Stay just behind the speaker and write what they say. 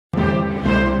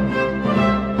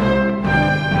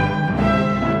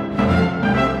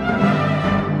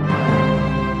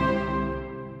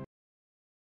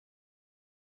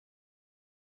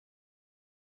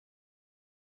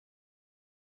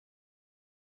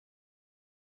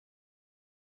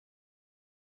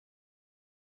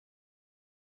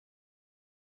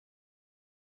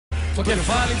το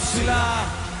κεφάλι ψηλά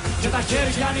και τα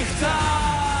χέρια ανοιχτά.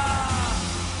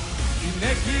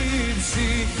 Είναι εκεί η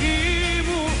ψυχή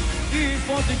μου η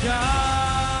φωτιά,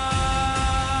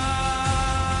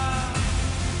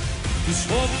 τους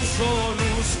φόβους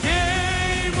όλους και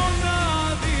η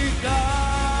μοναδικά.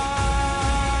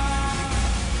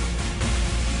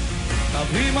 Τα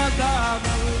βήματα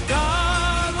μου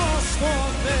κάνω στον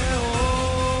Θεό,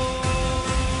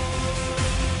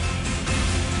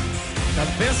 θα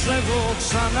πέσω εγώ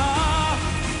ξανά,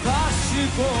 θα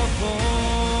σηκωθώ.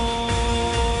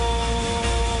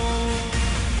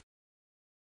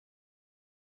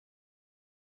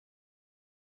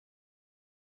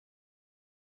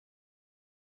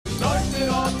 Noite,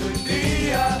 outro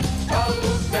dia, a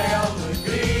luz é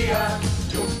alegria,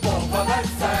 e o povo a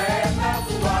dança é na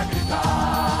rua a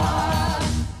gritar.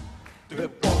 De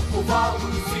pouco vale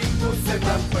o cinto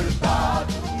sempre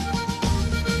apertado,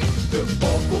 de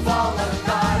pouco vale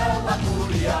andar a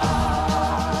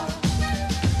lamuriar,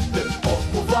 de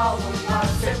pouco vale um ar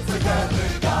sempre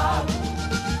carregado,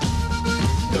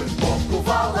 de pouco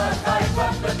vale a raiva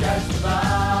para te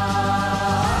ajudar.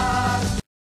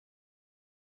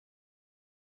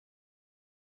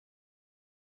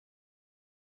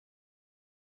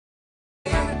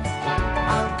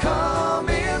 I'm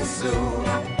coming soon,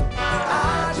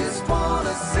 I just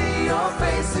wanna see your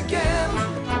face again.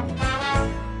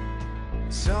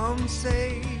 Some say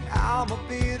I'm a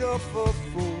bit of a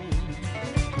fool,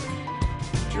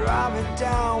 driving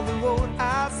down the road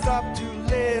I stop to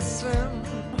listen.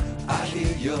 I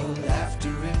hear your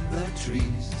laughter in the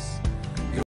trees.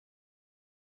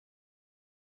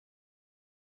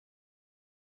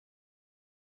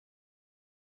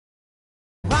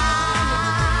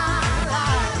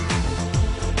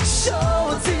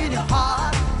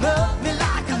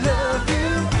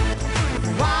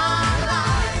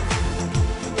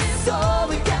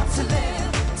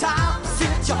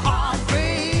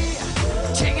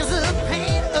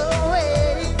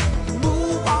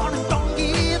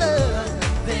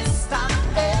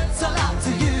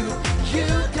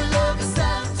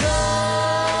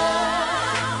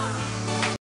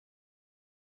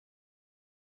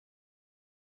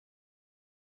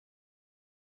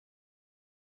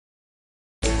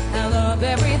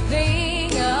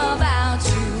 Everything about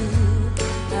you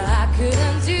I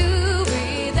couldn't do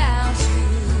without you.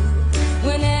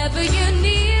 Whenever you're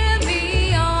near me,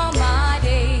 all my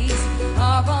days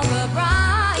are on the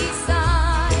bright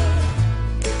side.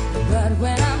 But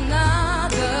when I'm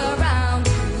not around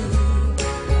you,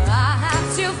 I have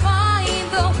to find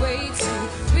the way to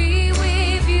be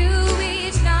with you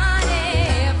each night and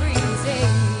every day.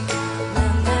 Na,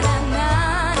 na, na, na,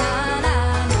 na,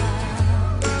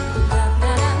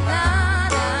 na, na.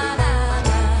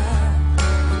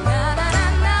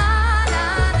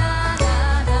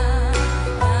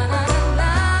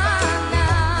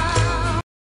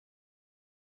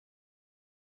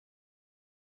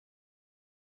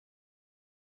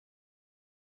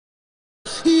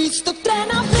 Isto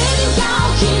trena velika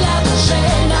hiljada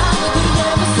žena,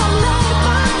 idemo sa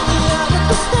lepa i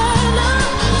rada stena.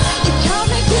 I kao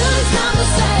neki znam da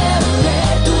se u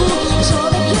redu,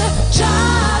 čovek je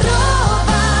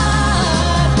čarovan.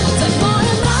 Za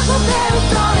moje mrakove u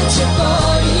proleće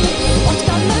boji, od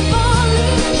kad me voli,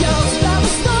 ja ostalo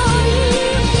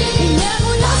stojim. I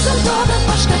njemu ja sam dobra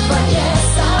baš kakva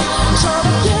jesam,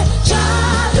 čovek je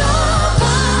čarovan.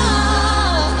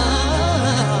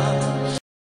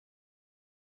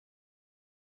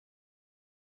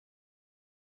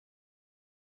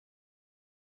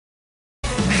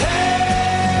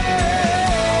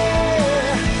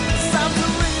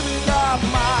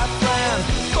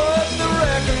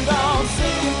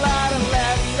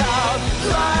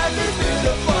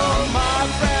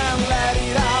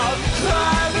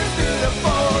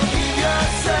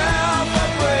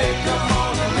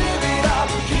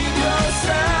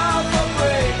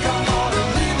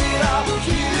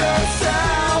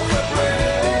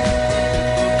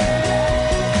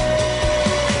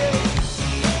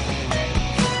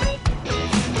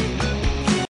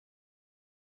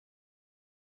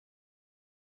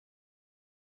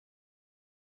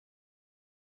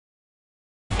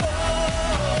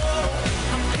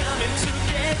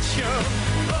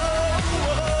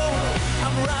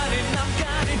 I'm riding, I'm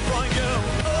gunning for you.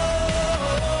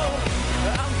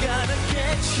 I'm gonna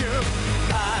get you.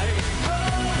 I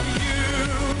know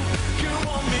you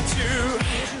want me to.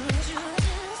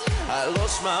 I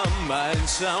lost my mind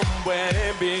somewhere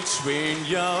between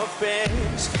your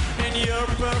face and your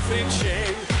perfect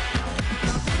shape.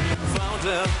 Found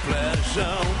a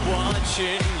pleasure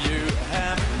watching you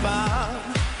have fun,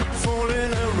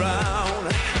 fooling around.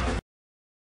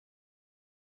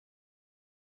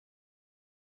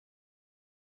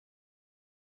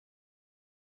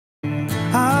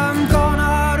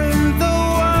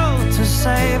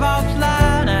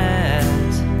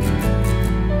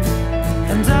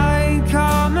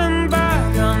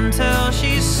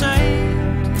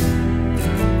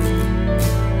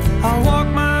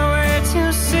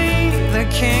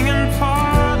 king and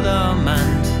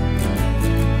parliament.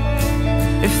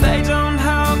 If they don't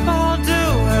help, I'll do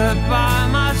it by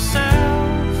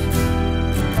myself.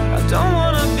 I don't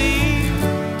wanna be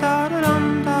da-da-dum,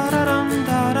 da-da-dum,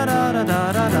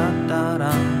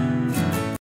 da-da-da-da-da-da-da-da.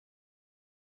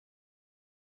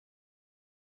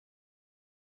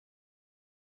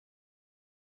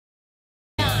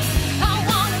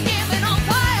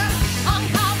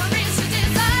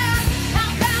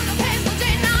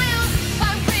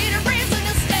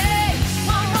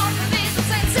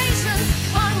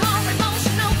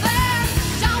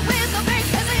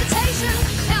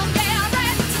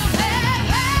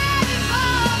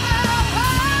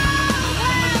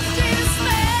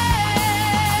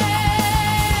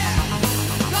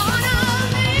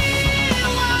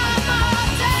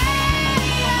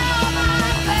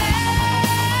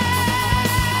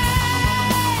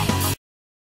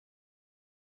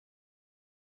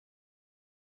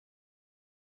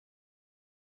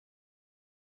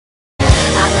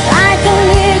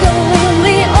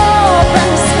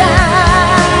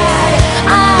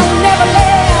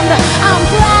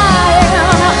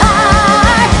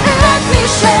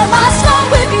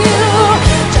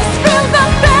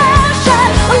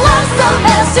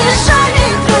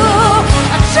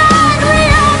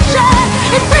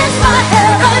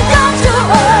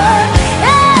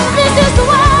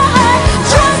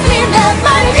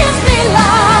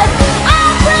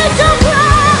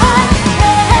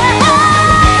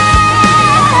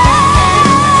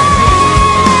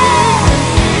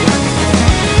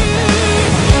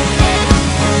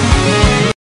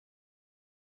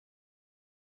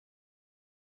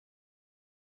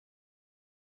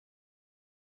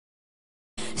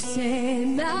 C'est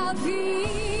ma vie,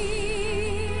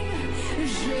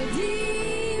 je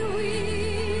dis oui.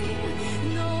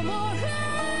 No more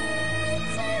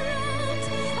regret.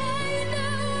 I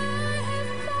know I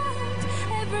have found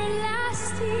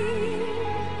everlasting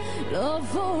love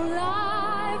for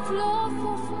life, love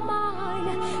of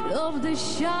mine, love the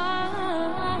shine.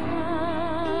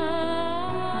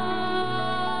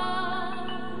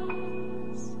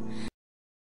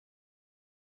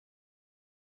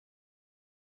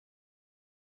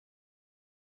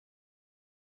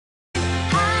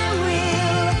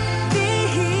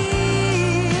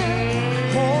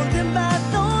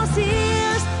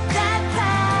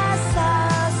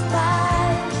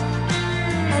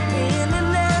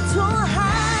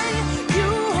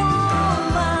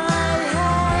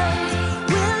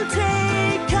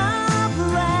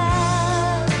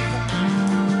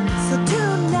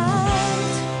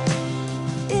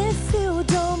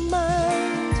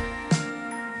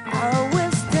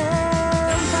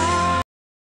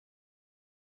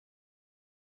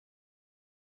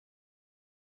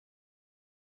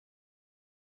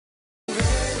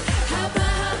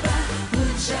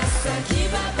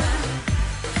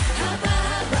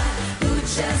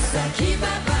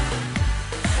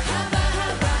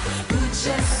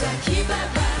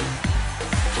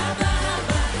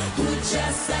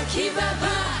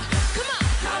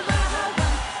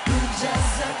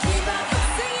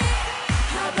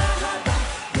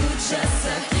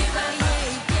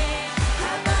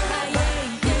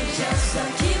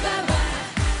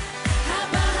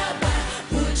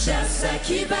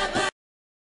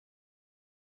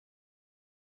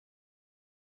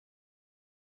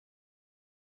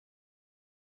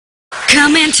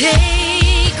 Come and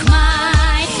take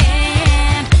my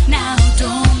hand, now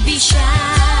don't be shy,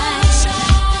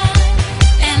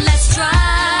 and let's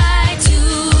try to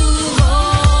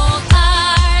hold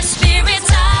our spirits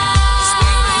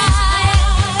high.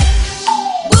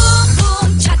 Boom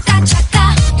boom chaka chaka,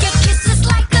 your kiss is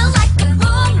like a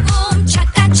boom boom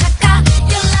chaka chaka,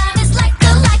 your love is like a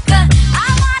I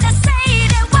wanna say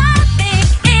that one thing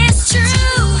is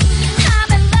true, I'm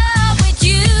in love with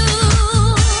you.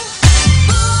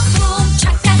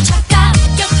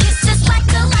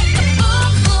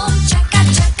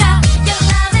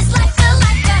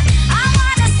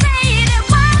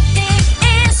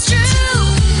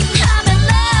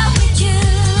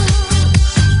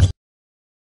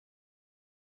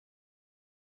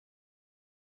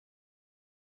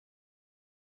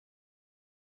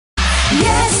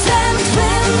 Jestem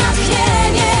twym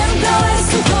natchnieniem, dałeś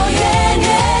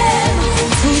ukojeniem.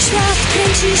 Twój świat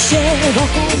kręci się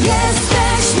wokół.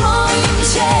 Jesteś moim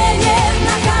cieniem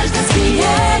na każde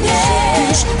zginienie.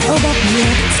 Już obok mnie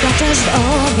skaczesz w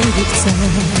ogień, gdy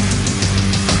chcesz.